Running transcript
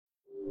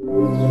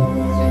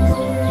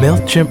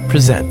MailChimp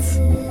presents.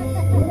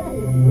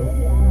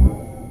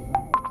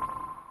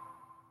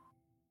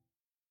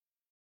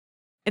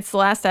 It's the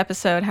last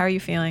episode. How are you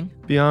feeling?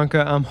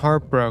 Bianca, I'm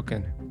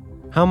heartbroken.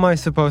 How am I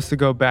supposed to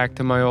go back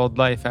to my old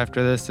life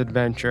after this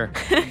adventure?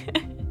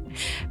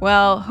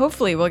 Well,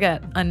 hopefully we'll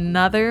get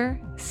another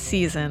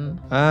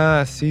season.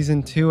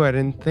 Season 2, I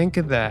didn't think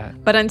of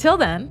that. But until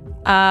then,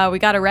 we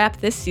got to wrap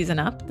this season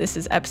up. This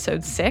is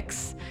episode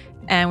 6,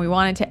 and we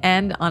wanted to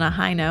end on a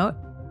high note.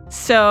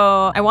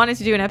 So I wanted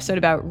to do an episode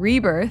about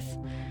rebirth.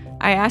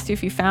 I asked you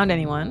if you found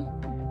anyone.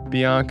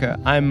 Bianca,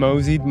 I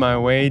moseyed my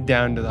way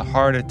down to the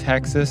heart of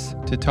Texas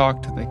to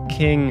talk to the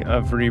king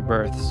of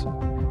rebirths,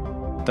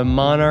 the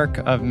monarch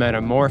of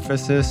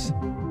metamorphosis,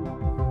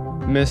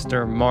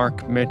 Mr.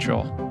 Mark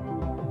Mitchell.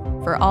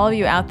 For all of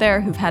you out there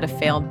who've had a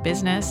failed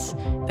business,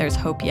 there's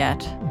hope yet.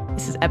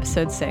 This is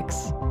episode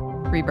 6,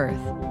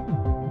 Rebirth.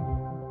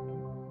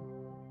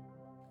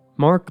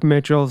 Mark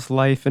Mitchell's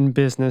life and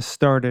business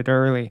started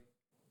early.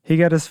 He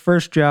got his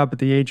first job at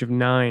the age of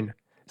 9,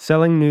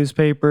 selling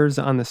newspapers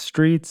on the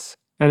streets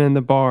and in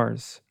the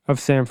bars of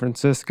San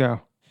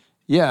Francisco.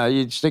 Yeah,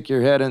 you'd stick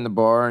your head in the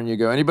bar and you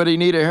go, anybody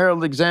need a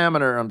Herald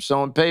Examiner? I'm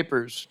selling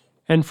papers.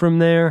 And from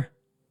there,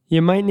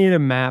 you might need a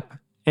map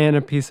and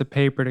a piece of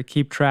paper to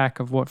keep track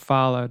of what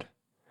followed.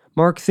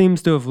 Mark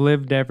seems to have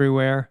lived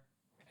everywhere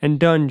and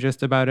done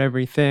just about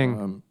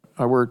everything.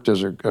 I worked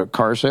as a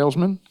car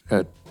salesman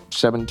at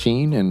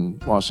 17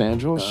 in Los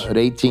Angeles. At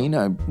 18,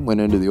 I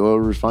went into the oil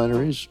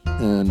refineries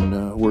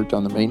and worked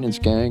on the maintenance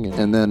gang,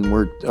 and then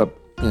worked up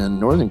in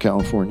Northern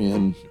California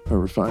in a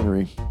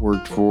refinery.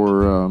 Worked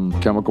for a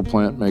chemical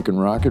plant making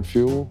rocket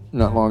fuel.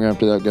 Not long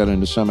after that, got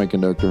into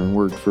semiconductor and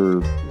worked for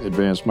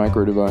Advanced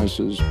Micro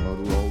Devices,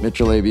 Motorola.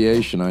 Mitchell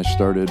Aviation, I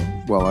started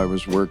while I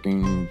was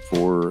working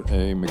for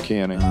a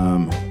mechanic.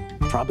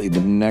 Probably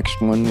the next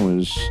one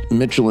was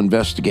Mitchell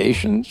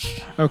Investigations.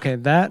 Okay,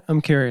 that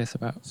I'm curious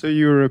about. So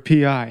you were a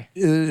PI.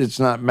 It's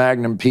not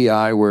Magnum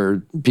PI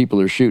where people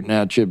are shooting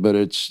at you, but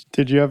it's...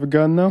 Did you have a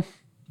gun, though?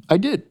 I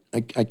did.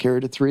 I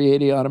carried a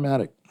 .380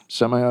 automatic,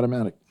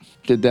 semi-automatic.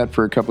 Did that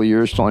for a couple of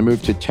years till I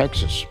moved to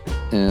Texas.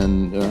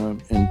 And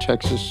in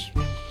Texas,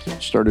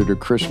 started a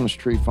Christmas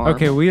tree farm.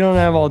 Okay, we don't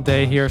have all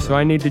day here, so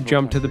I need to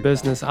jump to the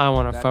business I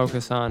want to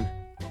focus on.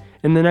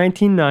 In the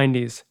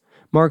 1990s,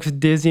 Mark's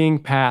dizzying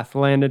path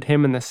landed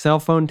him in the cell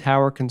phone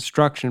tower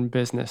construction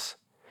business,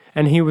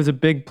 and he was a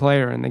big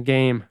player in the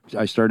game.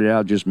 I started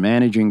out just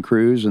managing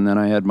crews, and then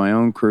I had my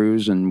own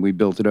crews, and we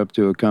built it up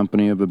to a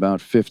company of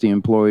about 50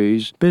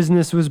 employees.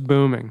 Business was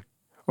booming,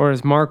 or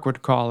as Mark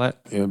would call it,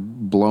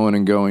 blowing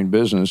and going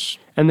business.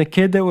 And the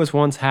kid that was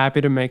once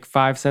happy to make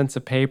 5 cents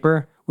a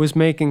paper was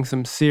making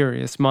some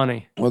serious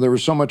money. Well, there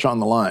was so much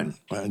on the line.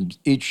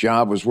 Each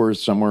job was worth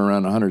somewhere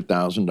around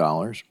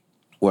 $100,000.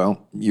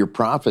 Well, your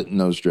profit in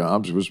those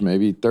jobs was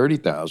maybe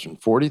 $30,000,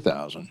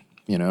 $40,000.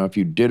 You know, if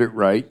you did it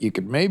right, you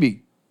could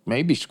maybe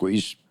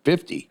squeeze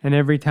 50. And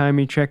every time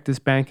he checked his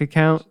bank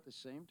account,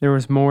 there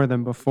was more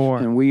than before.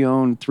 And we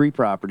owned 3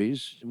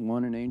 properties,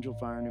 one in Angel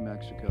Fire, New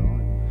Mexico.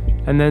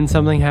 And then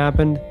something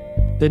happened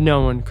that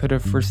no one could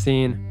have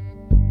foreseen.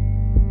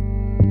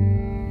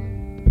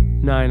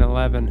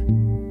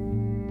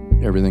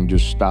 9/11. Everything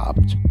just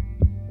stopped.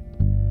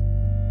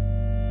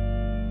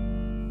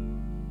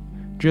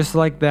 Just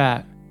like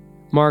that,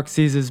 Mark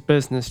sees his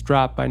business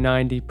drop by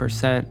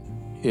 90%.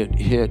 It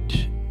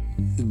hit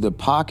the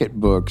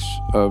pocketbooks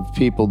of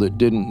people that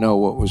didn't know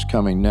what was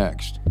coming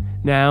next.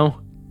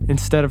 Now,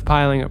 instead of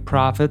piling up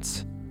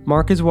profits,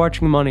 Mark is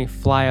watching money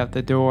fly out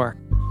the door.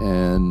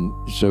 And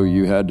so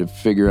you had to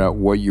figure out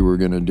what you were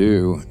going to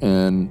do.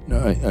 And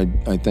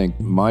I think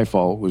my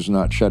fault was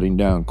not shutting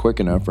down quick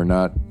enough or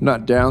not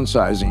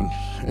downsizing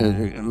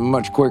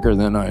much quicker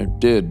than I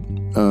did.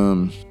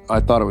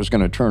 I thought it was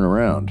going to turn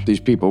around.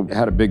 These people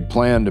had a big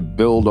plan to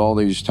build all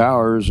these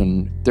towers,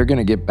 and they're going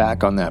to get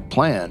back on that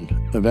plan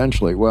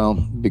eventually. Well,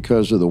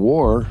 because of the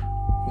war,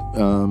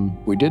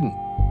 we didn't.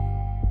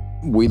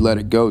 We let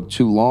it go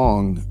too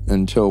long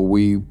until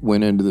we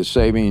went into the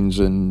savings,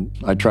 and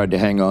I tried to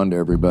hang on to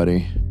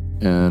everybody,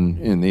 and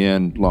in the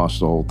end, lost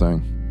the whole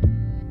thing.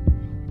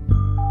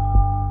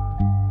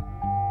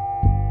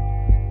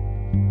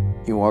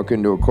 You walk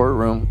into a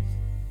courtroom,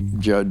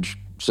 judge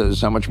says,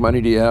 how much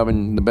money do you have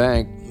in the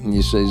bank? And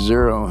you say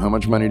 0. How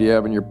much money do you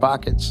have in your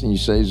pockets? And you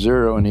say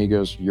 0, and he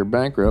goes, you're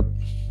bankrupt.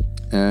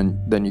 And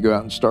then you go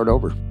out and start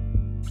over.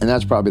 And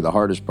that's probably the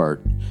hardest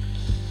part,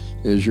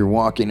 is you're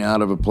walking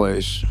out of a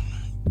place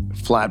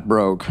flat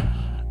broke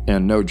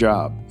and no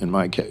job, in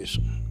my case.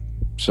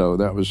 So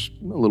that was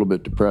a little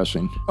bit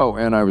depressing. Oh,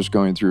 and I was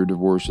going through a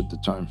divorce at the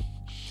time.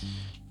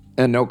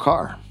 And no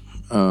car.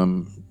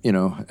 You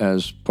know,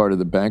 as part of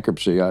the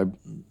bankruptcy, I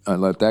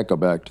let that go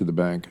back to the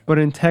bank. But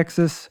in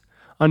Texas,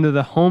 under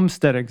the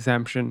homestead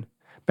exemption,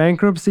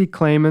 bankruptcy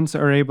claimants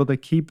are able to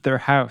keep their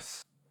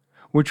house,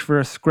 which for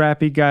a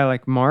scrappy guy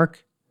like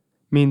Mark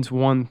means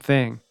one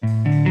thing: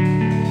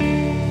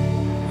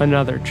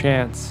 another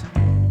chance.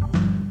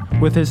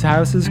 With his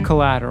house as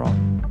collateral,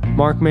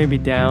 Mark may be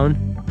down,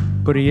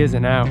 but he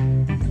isn't out.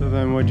 So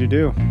then what'd you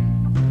do?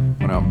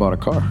 Went out and bought a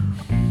car.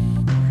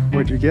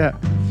 What'd you get?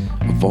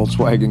 A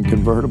Volkswagen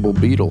convertible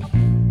Beetle.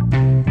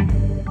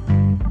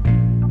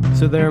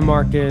 So there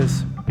Mark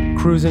is,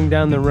 cruising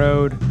down the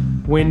road,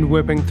 wind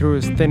whipping through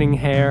his thinning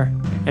hair,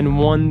 and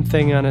one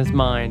thing on his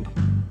mind.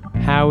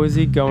 How is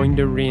he going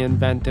to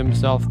reinvent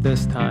himself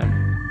this time?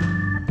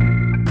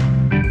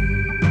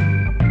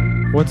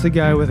 What's a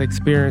guy with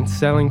experience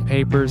selling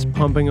papers,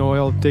 pumping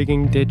oil,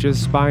 digging ditches,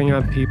 spying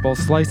on people,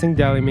 slicing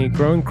deli meat,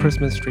 growing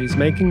Christmas trees,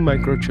 making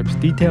microchips,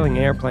 detailing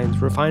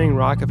airplanes, refining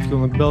rocket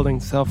fuel, and building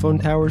cell phone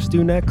towers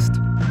do next?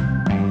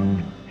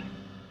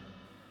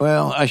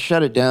 Well, I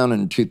shut it down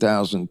in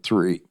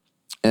 2003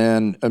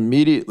 and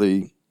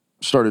immediately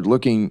started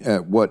looking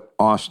at what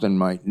Austin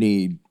might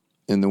need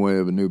in the way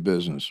of a new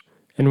business.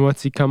 And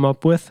what's he come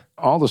up with?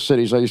 All the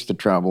cities, I used to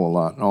travel a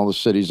lot, and all the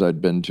cities I'd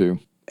been to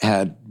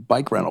had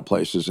bike rental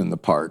places in the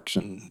parks.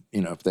 And,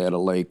 if they had a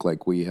lake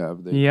like we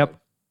have. Yep.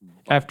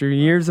 After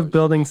years of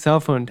building cell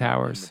phone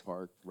towers,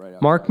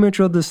 Mark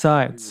Mitchell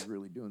decides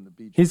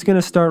he's going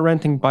to start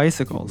renting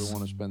bicycles.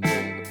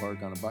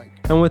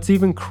 And what's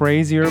even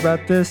crazier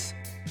about this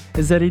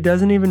is that he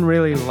doesn't even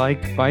really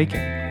like biking.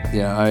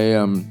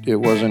 Yeah, it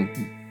wasn't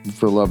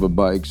for love of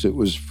bikes. It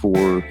was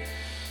for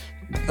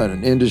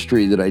an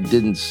industry that I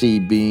didn't see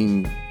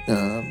being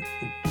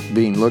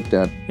looked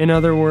at. In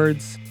other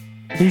words,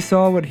 he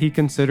saw what he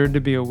considered to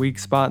be a weak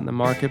spot in the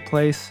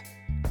marketplace,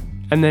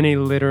 and then he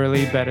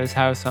literally bet his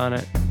house on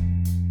it.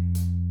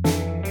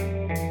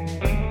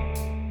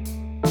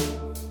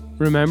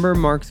 Remember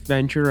Mark's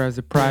venture as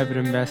a private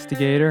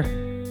investigator?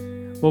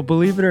 Well,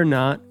 believe it or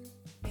not,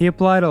 he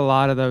applied a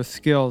lot of those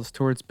skills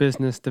towards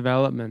business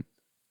development.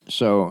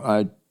 So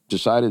I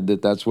decided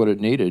that that's what it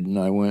needed, and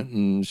I went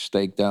and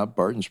staked out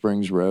Barton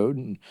Springs Road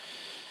and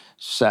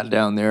sat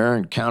down there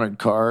and counted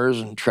cars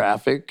and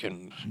traffic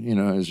and,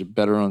 is it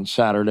better on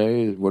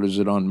Saturday? What is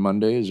it on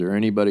Monday? Is there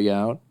anybody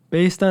out?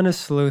 Based on his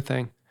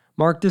sleuthing,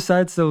 Mark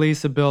decides to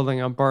lease a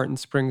building on Barton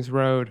Springs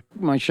Road.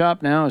 My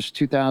shop now is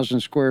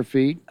 2,000 square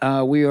feet.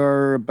 We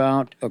are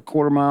about a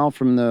quarter mile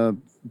from the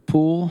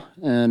pool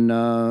and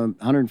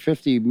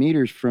 150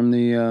 meters from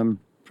the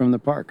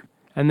park.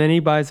 And then he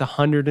buys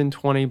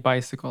 120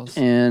 bicycles.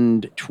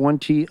 And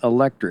 20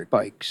 electric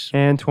bikes.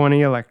 And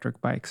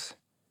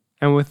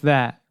with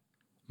that,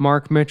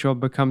 Mark Mitchell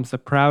becomes the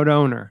proud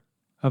owner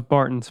of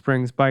Barton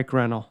Springs Bike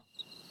Rental.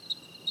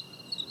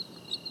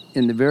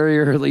 In the very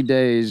early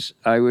days,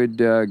 I would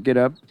get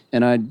up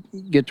and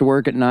I'd get to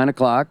work at 9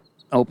 o'clock,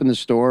 open the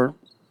store,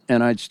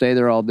 and I'd stay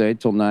there all day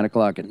till 9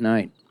 o'clock at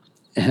night.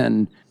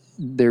 And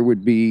there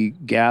would be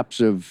gaps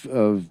of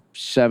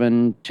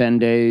 7, 10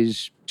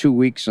 days, 2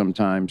 weeks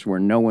sometimes where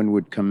no one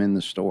would come in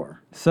the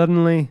store.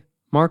 Suddenly,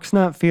 Mark's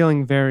not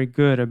feeling very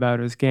good about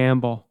his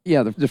gamble.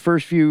 Yeah, the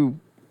first few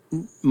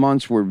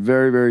months were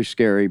very, very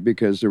scary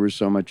because there was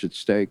so much at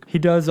stake. He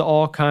does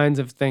all kinds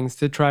of things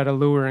to try to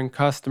lure in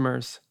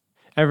customers.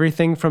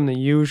 Everything from the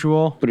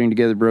usual. Putting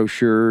together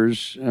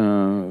brochures,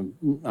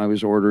 I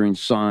was ordering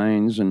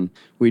signs, and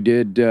we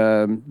did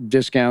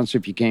discounts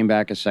if you came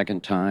back a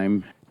second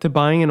time. To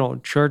buying an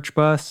old church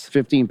bus.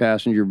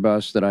 15-passenger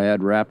bus that I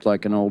had wrapped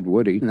like an old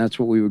Woody. And that's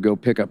what we would go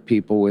pick up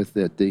people with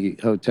at the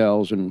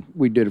hotels. And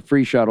we did a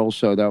free shuttle,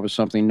 so that was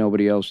something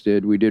nobody else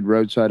did. We did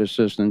roadside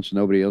assistance.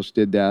 Nobody else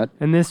did that.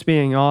 And this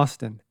being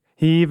Austin,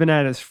 he even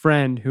had his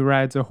friend who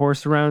rides a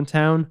horse around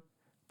town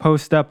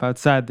post up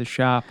outside the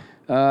shop.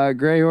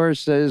 Gray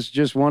Horse is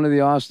just one of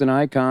the Austin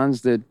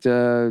icons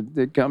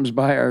that comes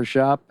by our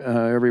shop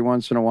every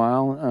once in a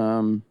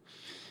while.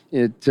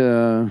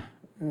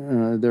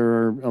 There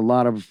are a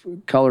lot of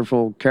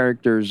colorful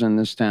characters in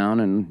this town,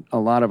 and a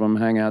lot of them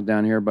hang out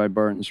down here by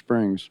Barton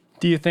Springs.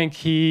 Do you think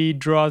he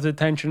draws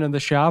attention to the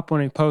shop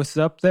when he posts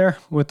up there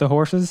with the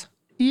horses?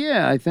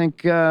 Yeah, I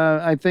think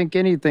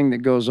anything that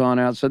goes on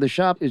outside the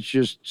shop, it's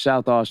just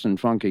South Austin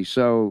funky.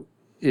 So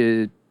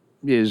it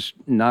is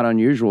not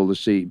unusual to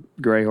see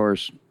Gray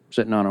Horse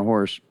sitting on a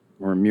horse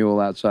or a mule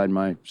outside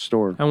my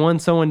store. And when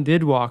someone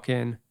did walk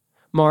in,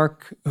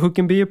 Mark, who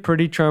can be a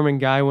pretty charming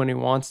guy when he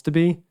wants to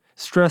be,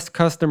 stressed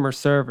customer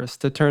service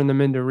to turn them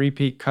into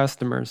repeat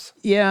customers.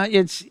 Yeah,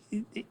 it's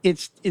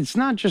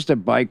not just a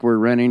bike we're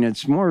renting.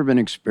 It's more of an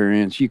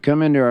experience. You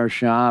come into our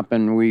shop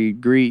and we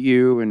greet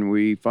you and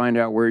we find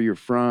out where you're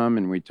from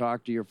and we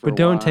talk to you for a while. But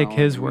don't take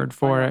his word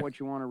for it.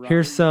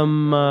 Here's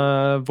some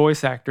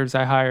voice actors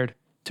I hired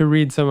to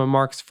read some of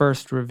Mark's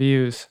first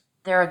reviews.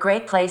 They're a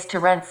great place to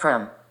rent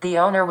from. The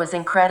owner was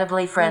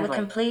incredibly friendly. We were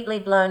completely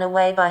blown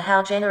away by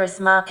how generous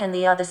Mark and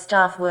the other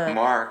staff were.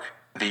 Mark,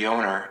 the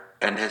owner,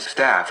 and his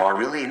staff are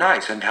really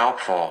nice and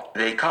helpful.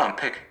 They come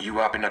pick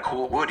you up in a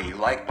cool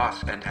Woody-like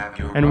bus and have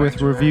you... And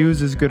with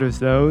reviews as good as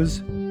those,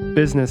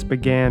 business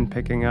began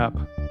picking up.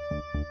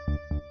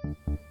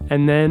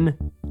 And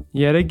then,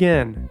 yet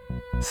again,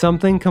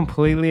 something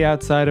completely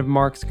outside of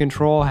Mark's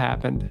control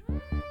happened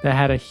that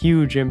had a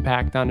huge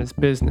impact on his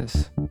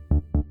business.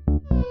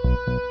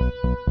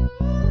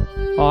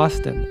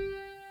 Austin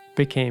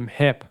became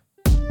hip.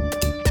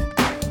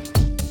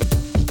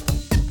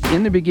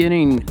 In the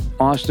beginning,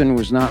 Austin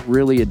was not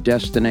really a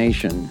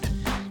destination.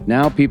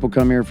 Now people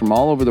come here from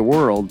all over the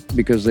world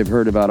because they've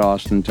heard about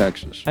Austin,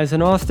 Texas. As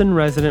an Austin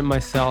resident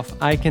myself,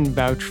 I can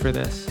vouch for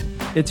this.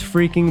 It's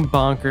freaking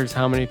bonkers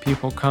how many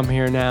people come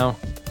here now.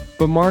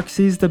 But Mark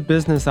sees the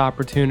business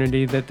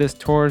opportunity that this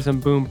tourism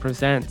boom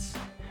presents,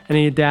 and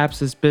he adapts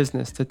his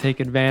business to take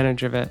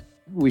advantage of it.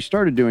 We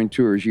started doing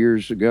tours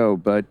years ago,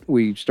 but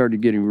we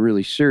started getting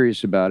really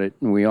serious about it,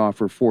 and we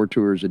offer 4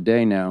 tours a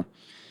day now.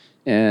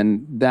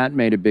 And that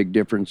made a big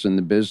difference in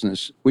the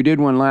business. We did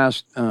one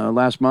last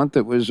month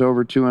that was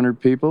over 200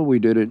 people. We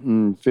did it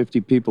in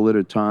 50 people at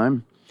a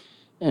time.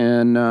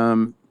 And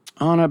on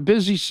a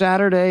busy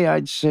Saturday,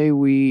 I'd say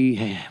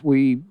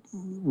we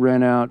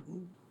rent out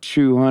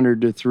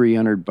 200 to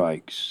 300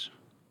 bikes.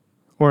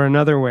 Or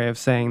another way of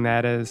saying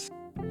that is,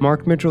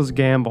 Mark Mitchell's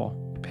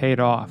gamble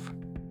paid off.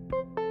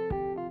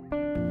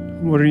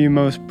 What are you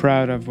most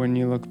proud of when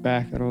you look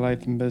back at a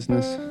life in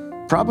business?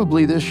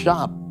 Probably this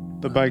shop.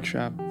 The bike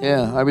shop.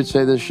 Yeah, I would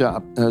say this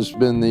shop has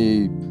been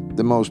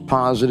the most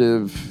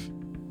positive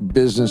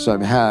business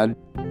I've had.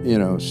 You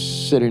know,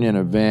 sitting in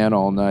a van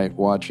all night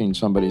watching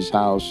somebody's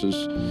house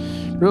is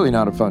really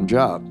not a fun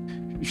job.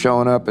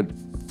 Showing up at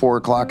 4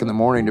 o'clock in the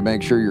morning to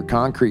make sure your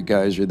concrete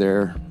guys are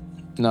there,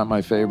 not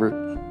my favorite.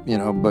 You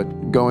know,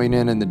 but going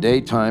in the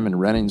daytime and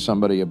renting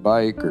somebody a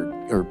bike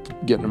or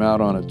getting them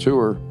out on a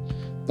tour,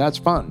 that's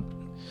fun.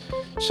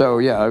 So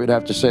yeah, I would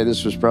have to say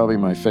this was probably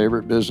my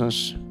favorite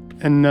business.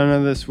 And none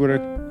of this would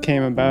have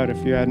came about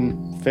if you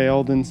hadn't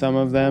failed in some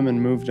of them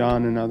and moved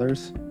on in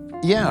others?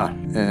 Yeah,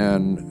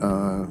 and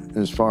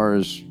as far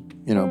as,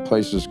 you know,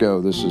 places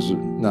go, this is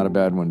not a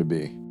bad one to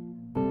be.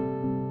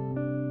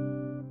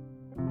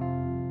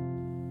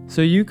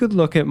 So you could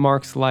look at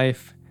Mark's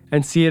life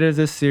and see it as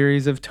a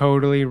series of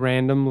totally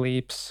random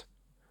leaps.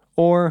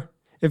 Or,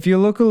 if you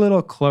look a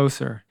little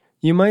closer,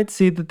 you might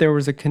see that there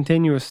was a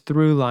continuous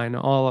through line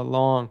all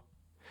along,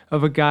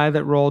 of a guy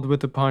that rolled with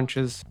the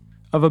punches,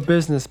 of a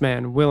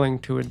businessman willing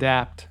to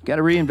adapt. Got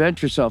to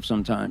reinvent yourself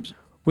sometimes.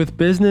 With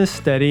business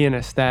steady and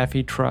a staff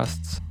he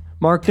trusts,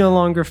 Mark no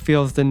longer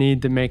feels the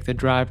need to make the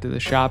drive to the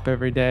shop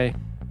every day.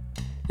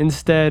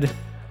 Instead,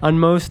 on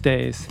most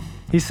days,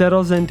 he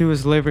settles into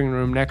his living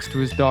room next to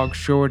his dog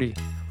Shorty,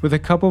 with a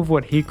cup of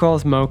what he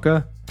calls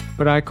mocha,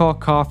 but I call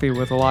coffee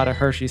with a lot of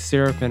Hershey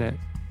syrup in it.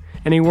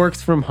 And he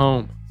works from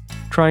home,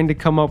 trying to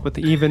come up with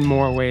even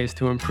more ways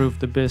to improve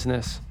the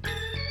business.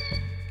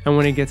 And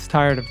when he gets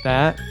tired of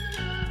that,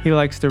 he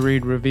likes to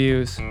read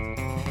reviews.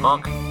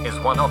 Mark is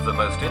one of the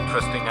most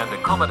interesting and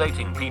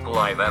accommodating people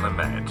I've ever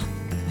met.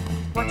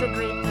 What a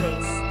great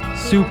place.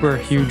 Super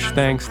huge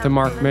thanks to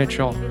Mark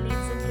Mitchell.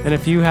 And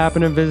if you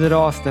happen to visit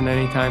Austin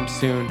anytime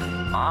soon,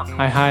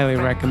 I highly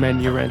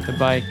recommend you rent a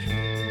bike.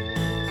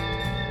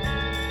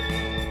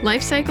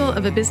 Life Cycle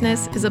of a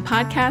Business is a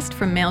podcast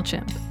from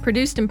MailChimp,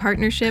 produced in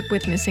partnership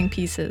with Missing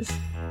Pieces.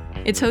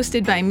 It's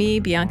hosted by me,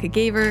 Bianca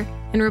Gaver,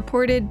 and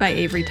reported by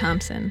Avery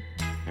Thompson.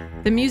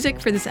 The music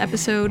for this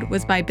episode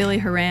was by Billy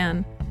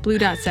Horan, Blue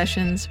Dot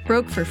Sessions,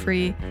 Broke for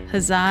Free,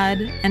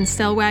 Hazad, and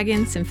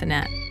Stellwagen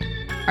Symphonette.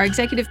 Our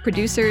executive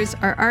producers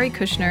are Ari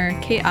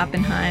Kushner, Kate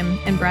Oppenheim,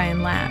 and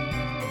Brian Latt.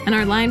 And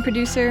our line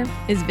producer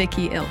is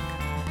Vicky Ilk.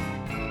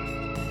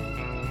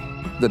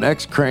 The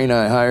next crane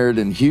I hired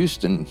in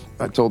Houston,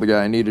 I told the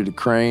guy I needed a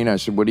crane. I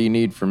said, what do you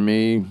need from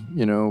me?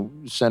 You know,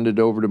 send it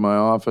over to my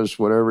office,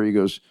 whatever. He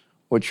goes,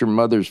 what's your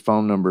mother's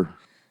phone number?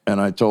 And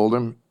I told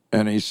him,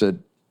 and he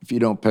said, if you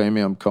don't pay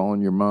me, I'm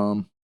calling your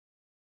mom.